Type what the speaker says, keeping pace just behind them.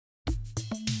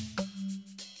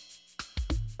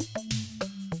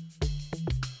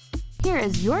Here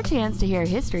is your chance to hear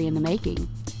history in the making,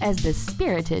 as the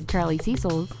spirited Charley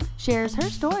Cecil shares her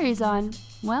stories on,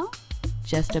 well,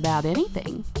 just about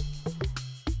anything.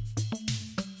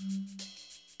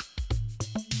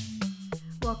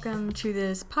 Welcome to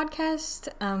this podcast.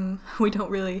 We don't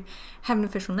really have an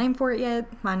official name for it yet.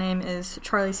 My name is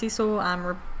Charley Cecil.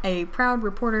 I'm a proud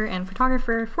reporter and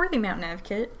photographer for the Mountain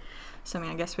Advocate. So,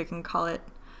 I guess we can call it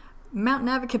Mountain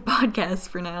Advocate Podcast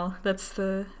for now. That's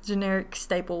the generic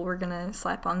staple we're going to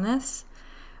slap on this.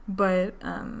 But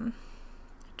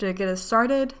to get us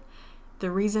started, the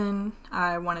reason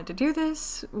I wanted to do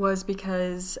this was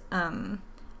because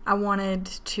I wanted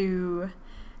to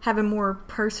have a more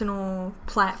personal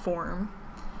platform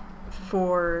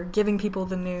for giving people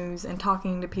the news and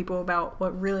talking to people about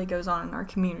what really goes on in our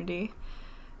community.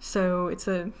 So it's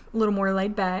a little more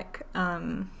laid back.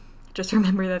 Just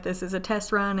remember that this is a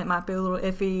test run. It might be a little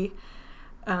iffy.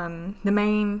 The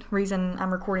main reason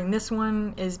I'm recording this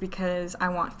one is because I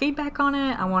want feedback on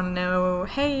it. I want to know,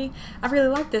 hey, I really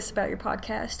like this about your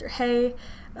podcast, or hey,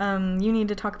 you need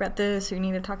to talk about this, or you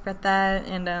need to talk about that,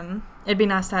 and it'd be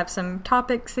nice to have some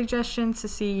topic suggestions to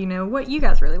see, what you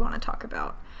guys really want to talk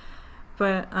about.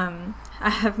 But I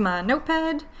have my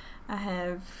notepad, I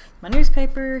have my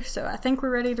newspaper, so I think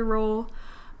we're ready to roll.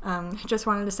 Just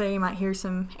wanted to say you might hear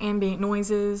some ambient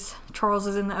noises. Charles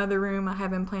is in the other room. I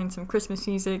have him playing some Christmas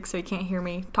music, so you can't hear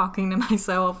me talking to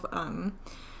myself.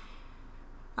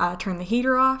 I turned the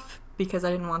heater off because I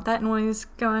didn't want that noise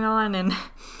going on, and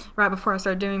right before I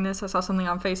started doing this, I saw something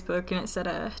on Facebook, and it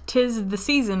said, "'Tis the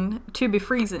season to be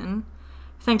freezing."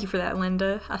 Thank you for that,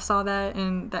 Linda. I saw that,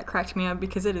 and that cracked me up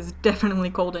because it is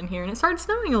definitely cold in here, and it started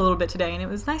snowing a little bit today, and it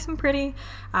was nice and pretty.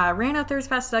 I ran out there as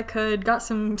fast as I could, got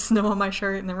some snow on my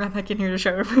shirt, and then ran back in here to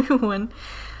show everyone.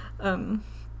 But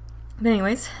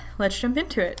anyways, let's jump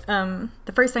into it.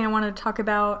 The first thing I wanted to talk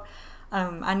about,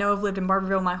 I know I've lived in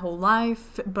Barberville my whole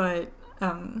life, but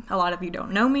a lot of you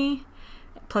don't know me.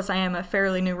 Plus, I am a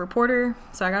fairly new reporter,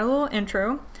 so I got a little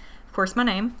intro. Of course, my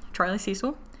name, Charley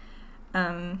Cecil.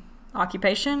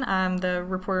 Occupation, I'm the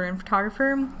reporter and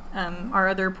photographer. Our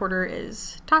other reporter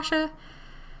is Tasha.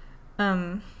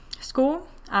 School,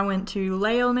 I went to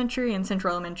Lay Elementary and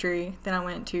Central Elementary. Then I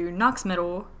went to Knox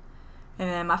Middle. And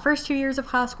then my first 2 years of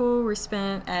high school were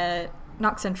spent at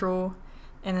Knox Central.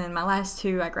 And then my last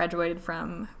two, I graduated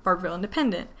from Barberville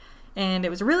Independent. And it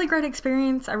was a really great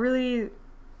experience. I'm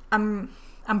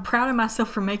proud of myself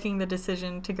for making the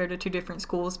decision to go to two different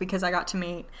schools because I got to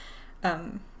meet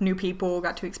new people,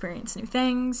 got to experience new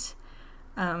things.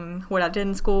 What I did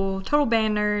in school, total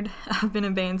band nerd. I've been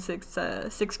in band since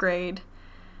sixth grade.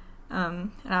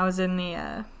 And I was in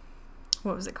the,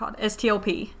 what was it called?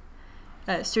 STLP,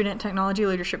 Student Technology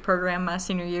Leadership Program, my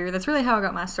senior year. That's really how I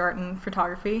got my start in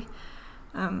photography.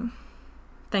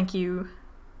 Thank you,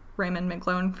 Raymond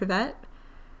McGlone, for that.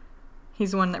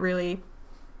 He's the one that really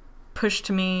pushed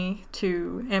me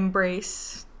to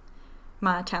embrace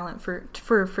my talent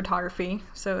for photography,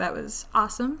 so that was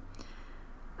awesome.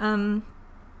 I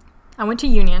went to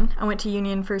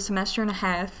Union for a semester and a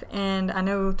half, and I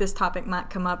know this topic might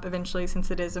come up eventually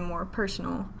since it is a more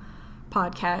personal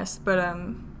podcast, but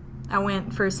I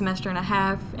went for a semester and a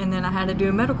half, and then I had to do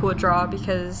a medical withdrawal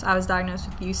because I was diagnosed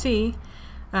with UC.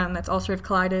 That's ulcerative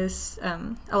colitis.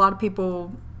 A lot of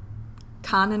people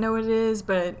kind of know what it is,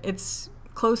 but it's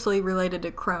closely related to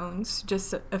Crohn's,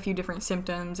 just a few different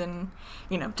symptoms and,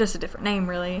 just a different name,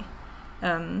 really.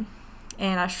 And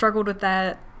I struggled with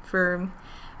that for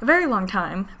a very long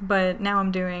time, but now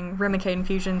I'm doing Remicade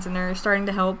infusions and they're starting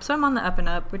to help, so I'm on the up and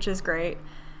up, which is great.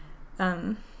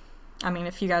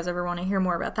 If you guys ever want to hear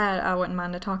more about that, I wouldn't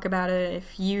mind to talk about it.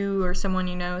 If you or someone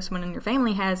someone in your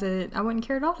family has it, I wouldn't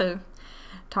care at all to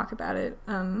talk about it,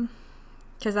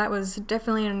 because that was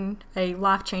definitely a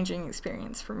life-changing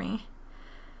experience for me.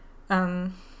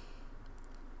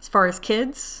 As far as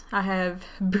kids, I have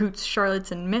Boots,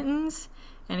 Charlottes, and Mittens,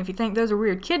 and if you think those are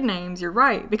weird kid names, you're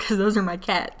right, because those are my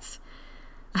cats.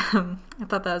 I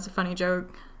thought that was a funny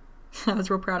joke. I was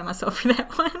real proud of myself for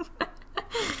that one.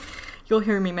 You'll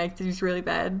hear me make these really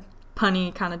bad,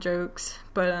 punny kind of jokes,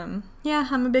 but yeah,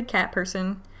 I'm a big cat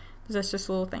person. That's just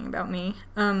a little thing about me.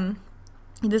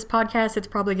 This podcast, it's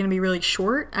probably going to be really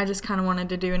short. I just kind of wanted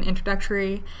to do an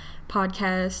introductory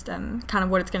podcast, kind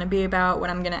of what it's going to be about, what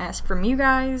I'm going to ask from you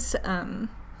guys.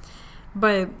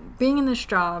 But being in this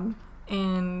job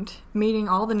and meeting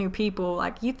all the new people,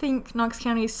 you think Knox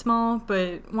County is small,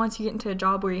 but once you get into a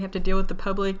job where you have to deal with the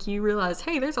public, you realize,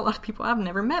 hey, there's a lot of people I've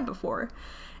never met before.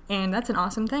 And that's an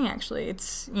awesome thing, actually.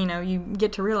 It's, you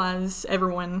get to realize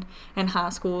everyone in high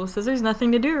school says there's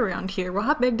nothing to do around here. Well,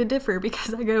 I beg to differ,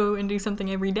 because I go and do something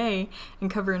every day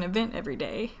and cover an event every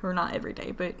day. Or not every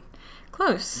day, but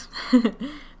close.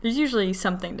 There's usually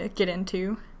something to get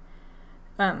into.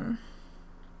 But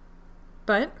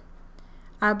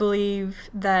I believe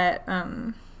that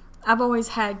I've always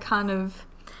had kind of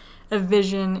a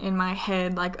vision in my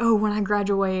head, like, oh, when I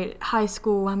graduate high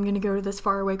school, I'm going to go to this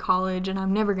faraway college and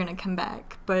I'm never going to come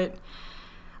back. But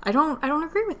I don't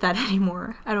agree with that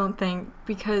anymore, I don't think,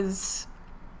 because,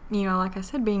 like I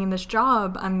said, being in this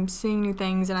job, I'm seeing new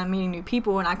things and I'm meeting new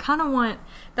people, and I kind of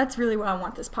that's really what I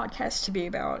want this podcast to be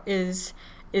about, is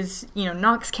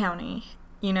Knox County.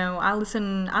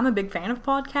 I'm a big fan of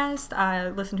podcasts. I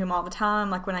listen to them all the time.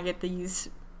 Like when I get these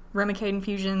Remicade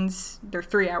infusions, they're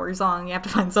 3 hours long. You have to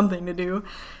find something to do.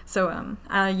 So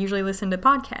I usually listen to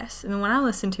podcasts. And the one I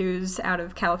listen to is out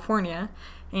of California.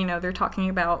 They're talking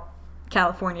about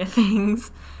California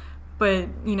things. But,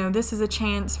 this is a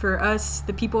chance for us,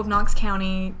 the people of Knox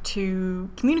County, to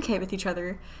communicate with each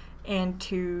other and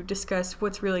to discuss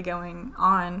what's really going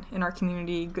on in our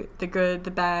community, the good,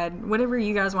 the bad, whatever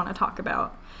you guys want to talk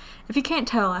about. If you can't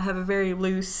tell, I have a very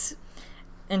loose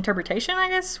interpretation, I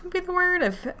guess would be the word,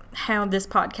 of how this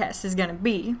podcast is going to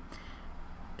be.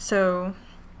 So,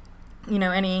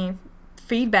 any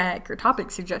feedback or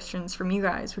topic suggestions from you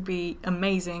guys would be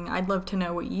amazing. I'd love to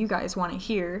know what you guys want to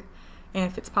hear, and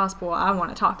if it's possible, I want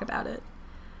to talk about it.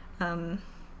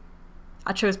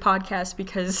 I chose podcasts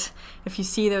because if you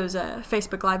see those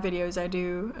Facebook Live videos I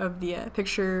do of the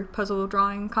picture puzzle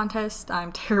drawing contest,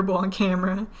 I'm terrible on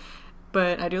camera,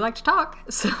 but I do like to talk,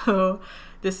 so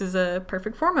this is a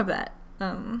perfect form of that.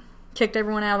 Kicked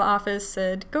everyone out of the office,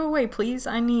 said, go away please,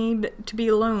 I need to be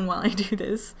alone while I do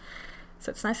this.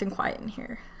 So it's nice and quiet in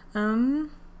here.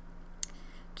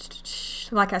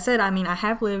 Like I said, I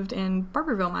have lived in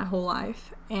Barberville my whole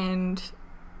life, and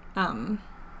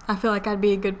I feel like I'd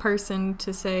be a good person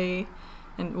to say,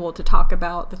 to talk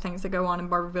about the things that go on in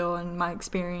Barberville and my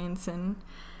experience, and,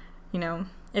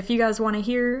 if you guys want to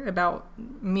hear about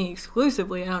me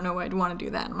exclusively, I don't know why I'd want to do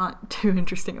that. I'm not too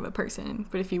interesting of a person.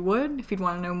 But if you'd want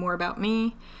to know more about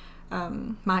me,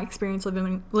 my experience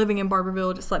living in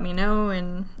Barberville, just let me know,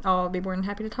 and I'll be more than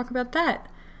happy to talk about that.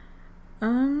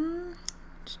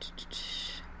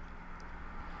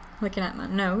 Looking at my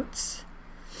notes.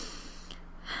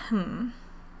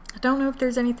 I don't know if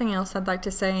there's anything else I'd like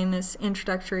to say in this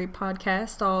introductory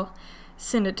podcast. I'll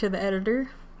send it to the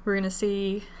editor. We're going to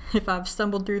see if I've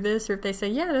stumbled through this, or if they say,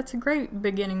 yeah, that's a great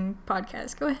beginning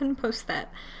podcast. Go ahead and post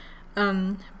that.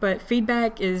 But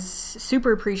feedback is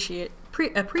super appreciated.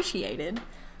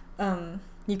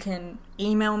 You can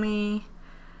email me,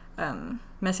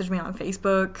 message me on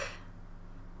Facebook.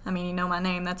 You know my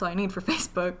name. That's all I need for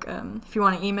Facebook. If you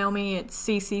want to email me, it's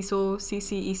ccecil,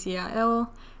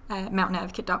 C-C-E-C-I-L, at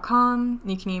mountainadvocate.com.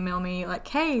 You can email me like,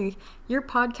 hey, your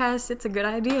podcast, it's a good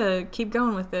idea, keep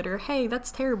going with it, or hey, that's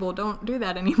terrible, don't do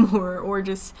that anymore, or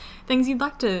just things you'd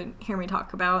like to hear me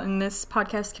talk about. And this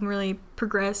podcast can really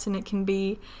progress, and it can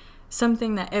be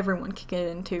something that everyone can get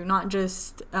into, not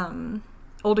just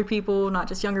older people, not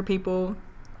just younger people,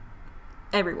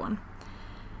 everyone.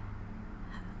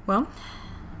 Well,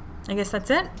 I guess that's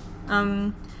it.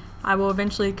 I will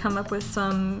eventually come up with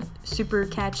some super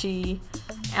catchy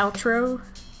outro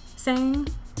saying,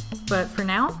 but for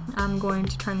now, I'm going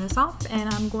to turn this off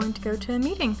and I'm going to go to a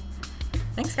meeting.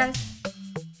 Thanks, guys.